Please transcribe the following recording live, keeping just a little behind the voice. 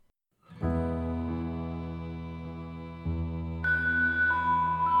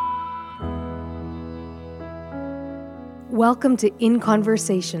Welcome to In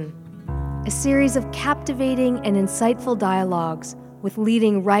Conversation, a series of captivating and insightful dialogues with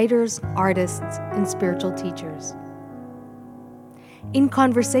leading writers, artists, and spiritual teachers. In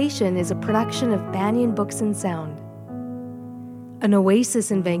Conversation is a production of Banyan Books and Sound. An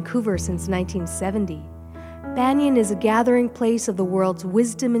oasis in Vancouver since 1970, Banyan is a gathering place of the world's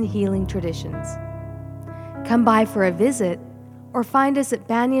wisdom and healing traditions. Come by for a visit or find us at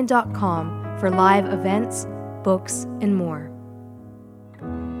banyan.com for live events, books, and more.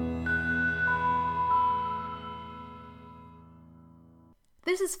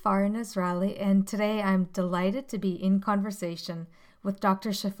 This is Farah Nasralli, and today I'm delighted to be in conversation with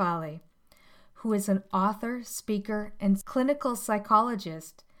Dr. Shefali, who is an author, speaker, and clinical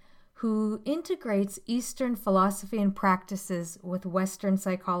psychologist who integrates Eastern philosophy and practices with Western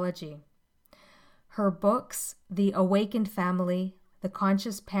psychology. Her books, The Awakened Family, The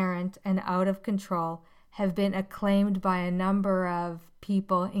Conscious Parent, and Out of Control, have been acclaimed by a number of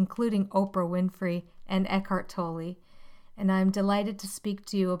people, including Oprah Winfrey and Eckhart Tolle. And I'm delighted to speak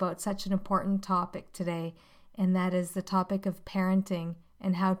to you about such an important topic today, and that is the topic of parenting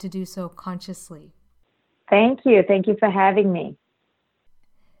and how to do so consciously. Thank you. Thank you for having me.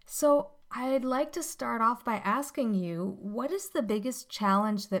 So I'd like to start off by asking you, what is the biggest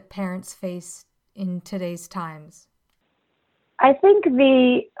challenge that parents face in today's times? I think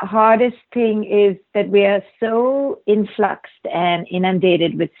the hardest thing is that we are so influxed and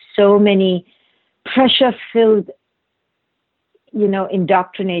inundated with so many pressure-filled,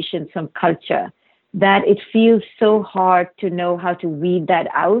 indoctrinations from culture that it feels so hard to know how to weed that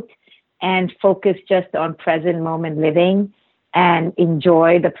out and focus just on present moment living and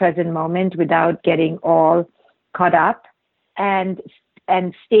enjoy the present moment without getting all caught up and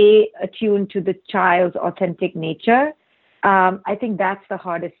stay attuned to the child's authentic nature. I think that's the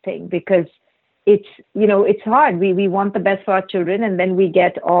hardest thing because it's hard. We want the best for our children, and then we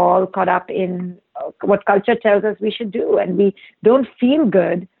get all caught up in what culture tells us we should do, and we don't feel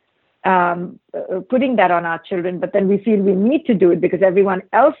good putting that on our children, but then we feel we need to do it because everyone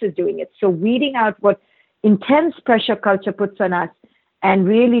else is doing it. So weeding out what intense pressure culture puts on us and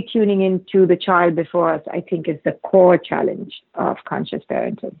really tuning into the child before us, I think, is the core challenge of conscious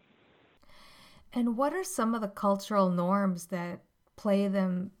parenting. And what are some of the cultural norms that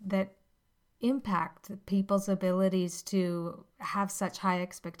impact people's abilities to have such high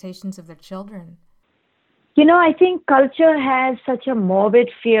expectations of their children? I think culture has such a morbid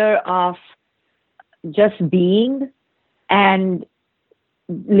fear of just being and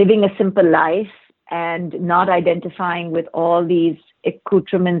living a simple life and not identifying with all these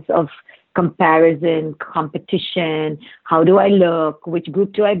accoutrements of comparison, competition, how do I look, which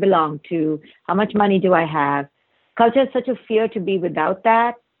group do I belong to, how much money do I have. Culture has such a fear to be without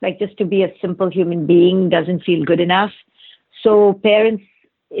that, like just to be a simple human being doesn't feel good enough. So parents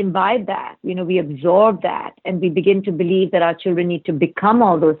imbibe that, we absorb that, and we begin to believe that our children need to become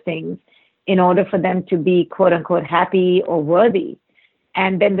all those things in order for them to be quote unquote happy or worthy.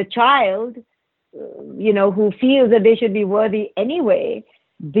 And then the child, who feels that they should be worthy anyway,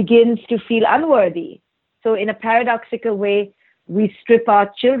 begins to feel unworthy. So in a paradoxical way, we strip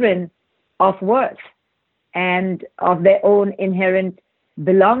our children of worth and of their own inherent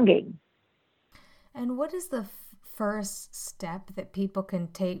belonging. And what is the first step that people can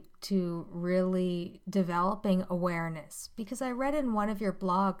take to really developing awareness? Because I read in one of your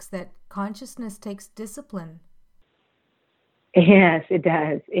blogs that consciousness takes discipline. Yes, it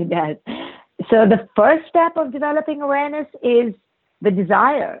does. It does. So the first step of developing awareness is the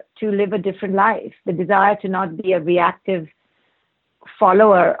desire to live a different life, the desire to not be a reactive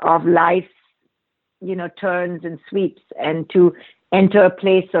follower of life's, turns and sweeps, and to enter a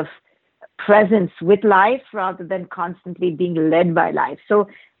place of presence with life rather than constantly being led by life. So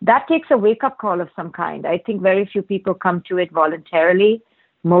that takes a wake-up call of some kind. I think very few people come to it voluntarily.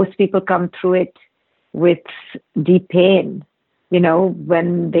 Most people come through it with deep pain,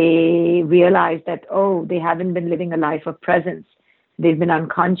 when they realize that, they haven't been living a life of presence. They've been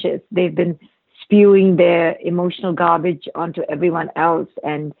unconscious. They've been spewing their emotional garbage onto everyone else,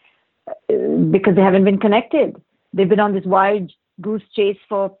 and because they haven't been connected. They've been on this wild goose chase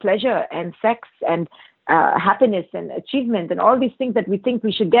for pleasure and sex and happiness and achievement and all these things that we think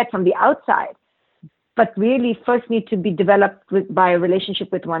we should get from the outside, but really first need to be developed by a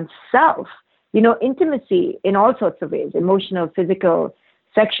relationship with oneself. Intimacy in all sorts of ways, emotional, physical,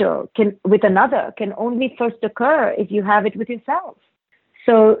 sexual, with another can only first occur if you have it with yourself.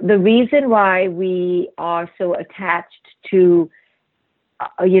 So the reason why we are so attached to,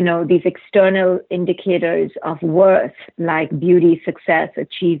 these external indicators of worth like beauty, success,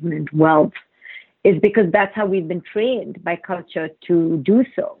 achievement, wealth, is because that's how we've been trained by culture to do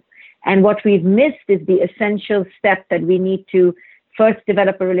so. And what we've missed is the essential step that we need to first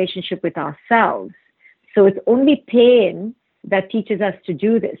develop a relationship with ourselves. So it's only pain that teaches us to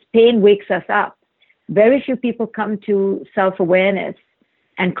do this. Pain wakes us up. Very few people come to self-awareness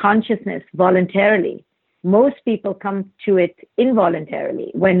and consciousness voluntarily. Most people come to it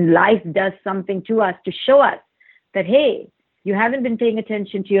involuntarily when life does something to us to show us that, hey, you haven't been paying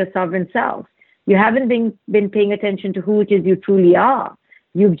attention to your sovereign self. You haven't been paying attention to who it is you truly are.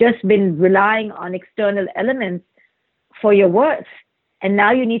 You've just been relying on external elements for your worth. And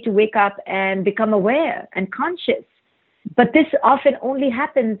now you need to wake up and become aware and conscious. But this often only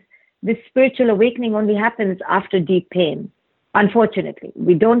happens, this spiritual awakening only happens after deep pain. Unfortunately,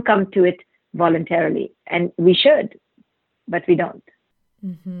 we don't come to it voluntarily, and we should, but we don't.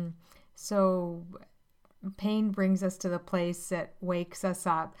 Mm-hmm. So pain brings us to the place that wakes us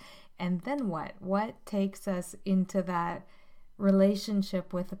up. And then what? What takes us into that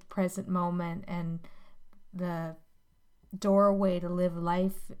relationship with the present moment and the doorway to live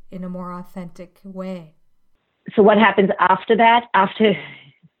life in a more authentic way? So what happens after that?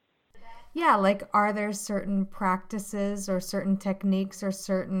 Yeah, like are there certain practices or certain techniques or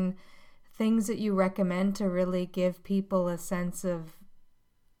certain things that you recommend to really give people a sense of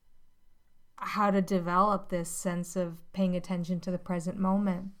how to develop this sense of paying attention to the present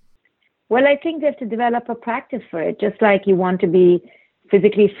moment? Well, I think they have to develop a practice for it. Just like you want to be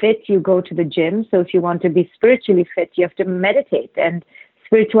physically fit, you go to the gym. So if you want to be spiritually fit, you have to meditate. And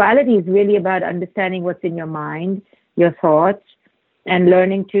spirituality is really about understanding what's in your mind, your thoughts, and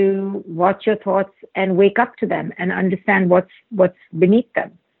learning to watch your thoughts and wake up to them and understand what's beneath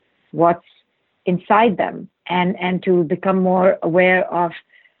them, what's inside them, and to become more aware of,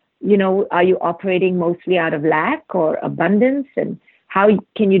 are you operating mostly out of lack or abundance? And how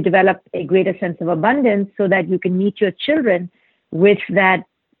can you develop a greater sense of abundance so that you can meet your children with that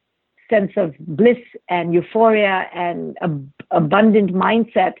sense of bliss and euphoria and abundant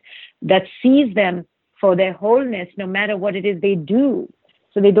mindset that sees them for their wholeness, no matter what it is they do.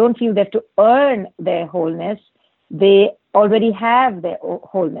 So they don't feel they have to earn their wholeness. They already have their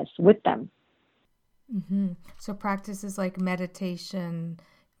wholeness with them. Mm-hmm. So practices like meditation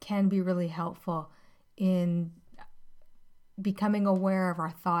can be really helpful in becoming aware of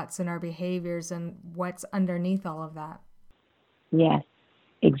our thoughts and our behaviors and what's underneath all of that. Yes,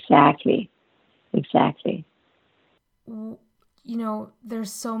 exactly.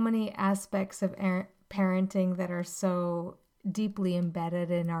 There's so many aspects of parenting that are so deeply embedded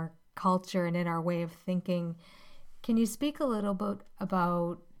in our culture and in our way of thinking. Can you speak a little bit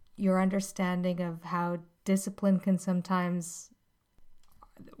about your understanding of how discipline can sometimes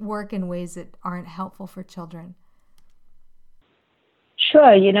work in ways that aren't helpful for children?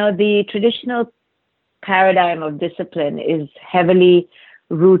 Sure. The traditional paradigm of discipline is heavily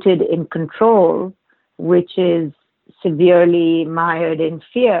rooted in control, which is severely mired in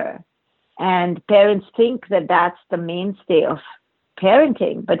fear. And parents think that that's the mainstay of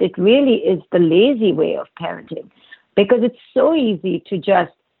parenting, but it really is the lazy way of parenting, because it's so easy to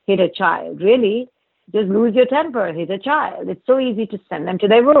just hit a child. Really, just lose your temper, hit a child. It's so easy to send them to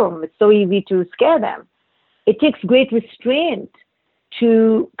their room. It's so easy to scare them. It takes great restraint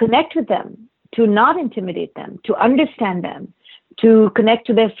to connect with them, to not intimidate them, to understand them, to connect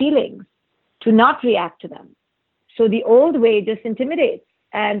to their feelings, to not react to them. So the old way just intimidates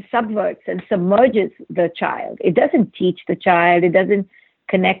and subverts and submerges the child. It doesn't teach the child. It doesn't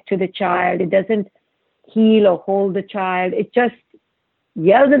connect to the child. It doesn't heal or hold the child. It just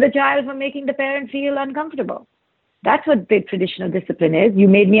yells at the child for making the parent feel uncomfortable. That's what the traditional discipline is. You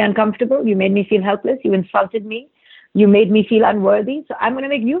made me uncomfortable. You made me feel helpless. You insulted me. You made me feel unworthy. So I'm going to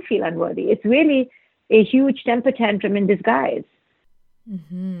make you feel unworthy. It's really a huge temper tantrum in disguise.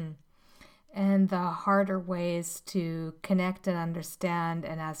 Mm-hmm. And the harder ways to connect and understand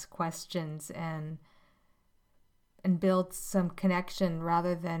and ask questions and build some connection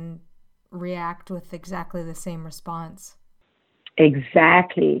rather than react with exactly the same response.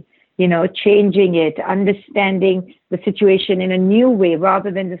 Exactly. Changing it, understanding the situation in a new way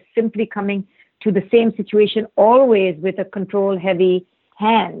rather than just simply coming to the same situation always with a control-heavy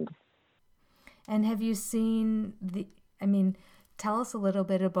hand. And have you seen tell us a little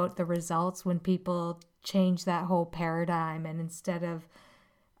bit about the results when people change that whole paradigm and instead of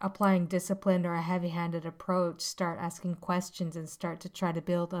applying discipline or a heavy-handed approach, start asking questions and start to try to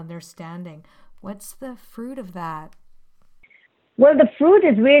build understanding. What's the fruit of that? Well, the fruit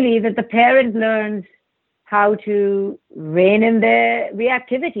is really that the parent learns how to rein in their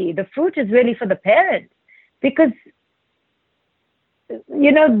reactivity. The fruit is really for the parent, because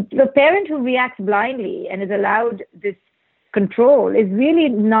the parent who reacts blindly and is allowed this control is really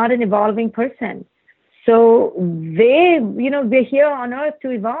not an evolving person. So we're here on earth to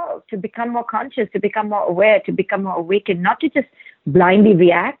evolve, to become more conscious, to become more aware, to become more awakened, not to just blindly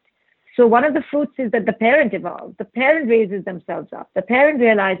react. So one of the fruits is that the parent evolves. The parent raises themselves up. The parent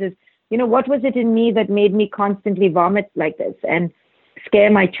realizes, what was it in me that made me constantly vomit like this and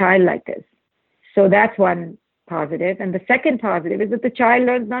scare my child like this? So that's one positive. And the second positive is that the child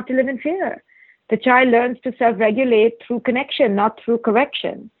learns not to live in fear. The child learns to self-regulate through connection, not through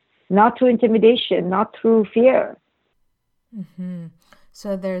correction, not through intimidation, not through fear. Mm-hmm.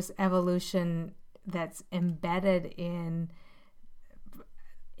 So there's evolution that's embedded in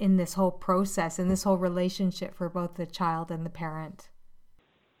this whole process, in this whole relationship for both the child and the parent.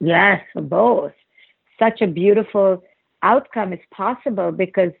 Yes, for both. Such a beautiful outcome is possible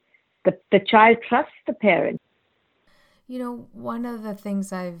because the child trusts the parent. One of the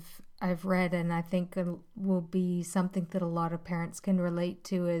things I've read, and I think will be something that a lot of parents can relate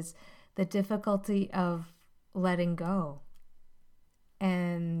to, is the difficulty of letting go.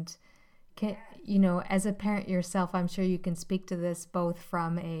 And as a parent yourself, I'm sure you can speak to this both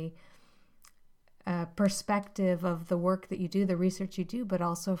from a perspective of the work that you do, the research you do, but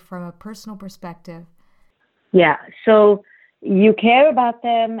also from a personal perspective. Yeah. So you care about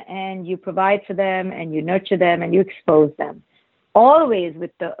them and you provide for them and you nurture them and you expose them, always with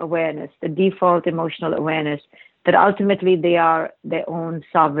the awareness, the default emotional awareness that ultimately they are their own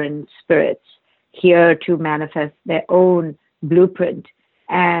sovereign spirits here to manifest their own blueprint,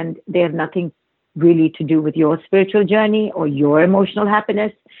 and they have nothing really to do with your spiritual journey or your emotional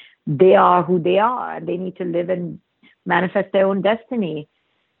happiness. They are who they are, and they need to live and manifest their own destiny,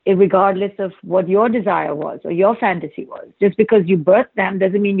 regardless of what your desire was or your fantasy was. Just because you birthed them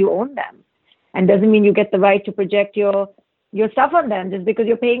doesn't mean you own them, and doesn't mean you get the right to project your stuff on them just because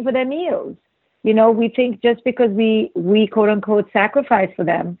you're paying for their meals. We think just because we quote unquote sacrifice for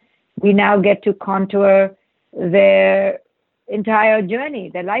them, we now get to contour their entire journey,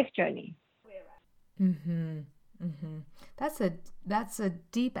 their life journey. Mm-hmm. Mm-hmm. That's a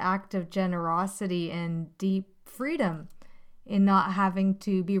deep act of generosity and deep freedom in not having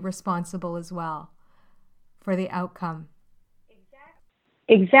to be responsible as well for the outcome.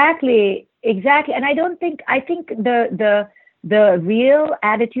 Exactly. And I think the real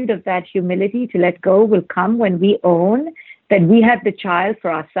attitude of that humility to let go will come when we own that we had the child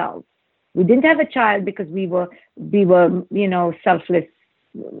for ourselves. We didn't have a child because we were selfless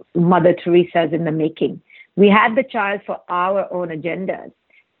Mother Teresa's in the making. We had the child for our own agendas.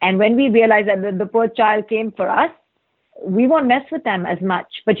 And when we realized that the poor child came for us, we won't mess with them as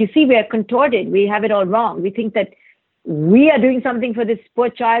much. But you see, we are contorted. We have it all wrong. We think that we are doing something for this poor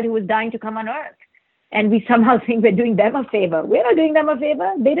child who was dying to come on earth. And we somehow think we're doing them a favor. We're not doing them a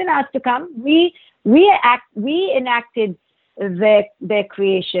favor. They didn't ask to come. We enacted their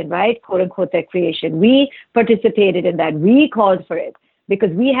creation, right? Quote unquote, their creation. We participated in that. We called for it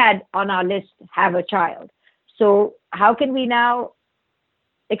because we had on our list, have a child. So how can we now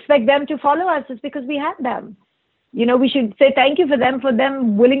expect them to follow us just because we had them? We should say thank you for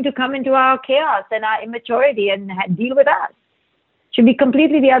them willing to come into our chaos and our immaturity and deal with us. Should be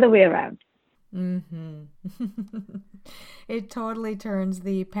completely the other way around. Mm-hmm. It totally turns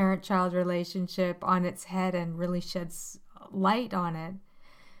the parent-child relationship on its head and really sheds light on it.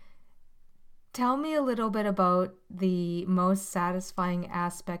 Tell me a little bit about the most satisfying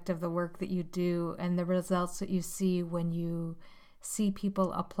aspect of the work that you do and the results that you see when you see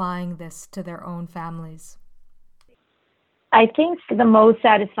people applying this to their own families. I think the most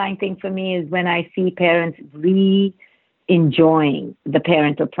satisfying thing for me is when I see parents enjoying the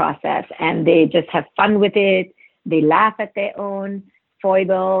parental process and they just have fun with it. They laugh at their own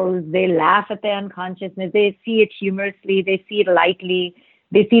foibles. They laugh at their unconsciousness. They see it humorously. They see it lightly.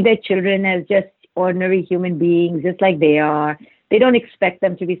 They see their children as just ordinary human beings, just like they are. They don't expect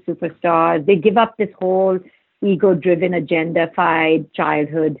them to be superstars. They give up this whole ego-driven, agenda-fied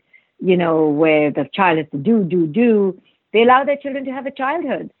childhood, where the child has to do. They allow their children to have a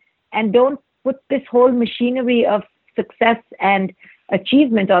childhood and don't put this whole machinery of success and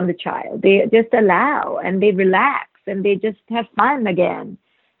achievement on the child. They just allow and they relax and they just have fun again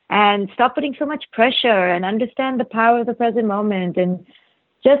and stop putting so much pressure and understand the power of the present moment and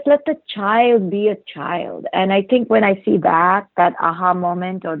just let the child be a child. And I think when I see that aha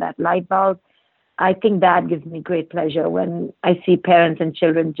moment or that light bulb, I think that gives me great pleasure when I see parents and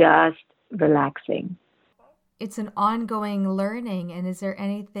children just relaxing. It's an ongoing learning. And is there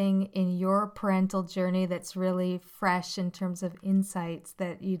anything in your parental journey that's really fresh in terms of insights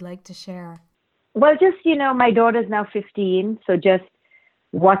that you'd like to share? Well, just, my daughter's now 15. So just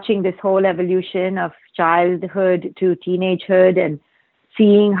watching this whole evolution of childhood to teenagehood and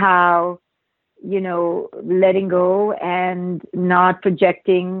seeing how, letting go and not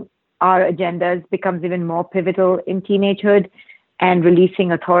projecting our agendas becomes even more pivotal in teenagehood, and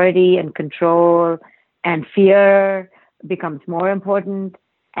releasing authority and control and fear becomes more important,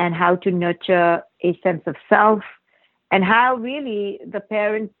 and how to nurture a sense of self, and how really the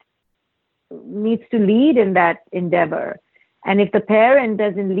parent needs to lead in that endeavor. And if the parent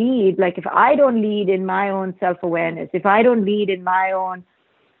doesn't lead, like if I don't lead in my own self-awareness, if I don't lead in my own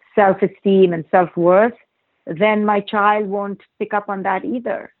self-esteem and self-worth, then my child won't pick up on that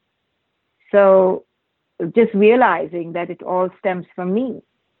either. So just realizing that it all stems from me.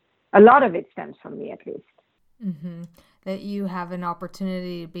 A lot of it stems from me, at least. Mm-hmm. That you have an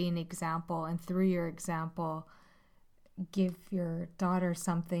opportunity to be an example, and through your example, give your daughter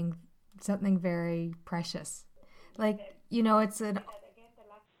something very precious. Like, it's an...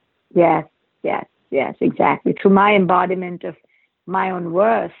 Yes, exactly. Through my embodiment of my own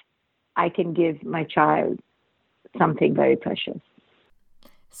worth, I can give my child something very precious.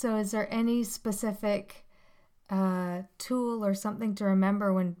 So is there any specific tool or something to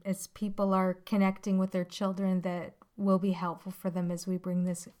remember as people are connecting with their children that will be helpful for them as we bring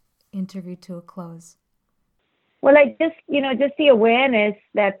this interview to a close? Well, just the awareness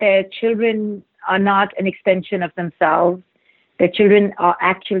that their children are not an extension of themselves. Their children are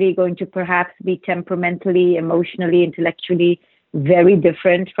actually going to perhaps be temperamentally, emotionally, intellectually very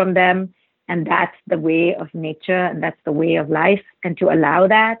different from them. And that's the way of nature, and that's the way of life. And to allow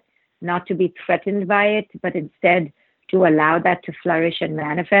that, not to be threatened by it, but instead to allow that to flourish and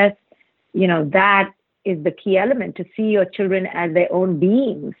manifest, that is the key element, to see your children as their own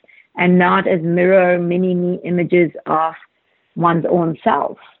beings and not as mirror mini-me images of one's own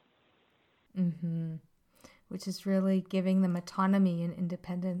self. Mm-hmm. Which is really giving them autonomy and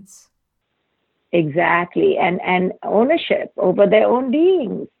independence. Exactly. And ownership over their own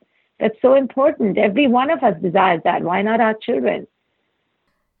beings. That's so important. Every one of us desires that. Why not our children?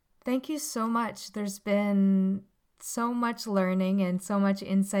 Thank you so much. There's been so much learning and so much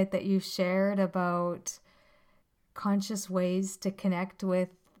insight that you've shared about conscious ways to connect with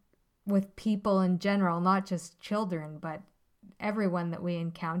people in general, not just children, but everyone that we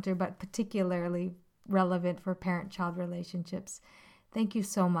encounter, but particularly relevant for parent-child relationships. Thank you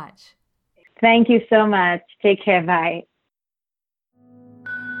so much. Thank you so much. Take care. Bye.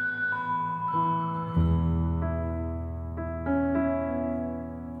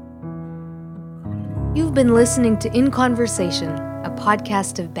 You've been listening to In Conversation, a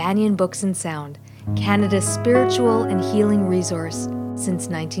podcast of Banyan Books and Sound, Canada's spiritual and healing resource since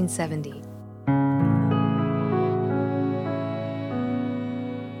 1970.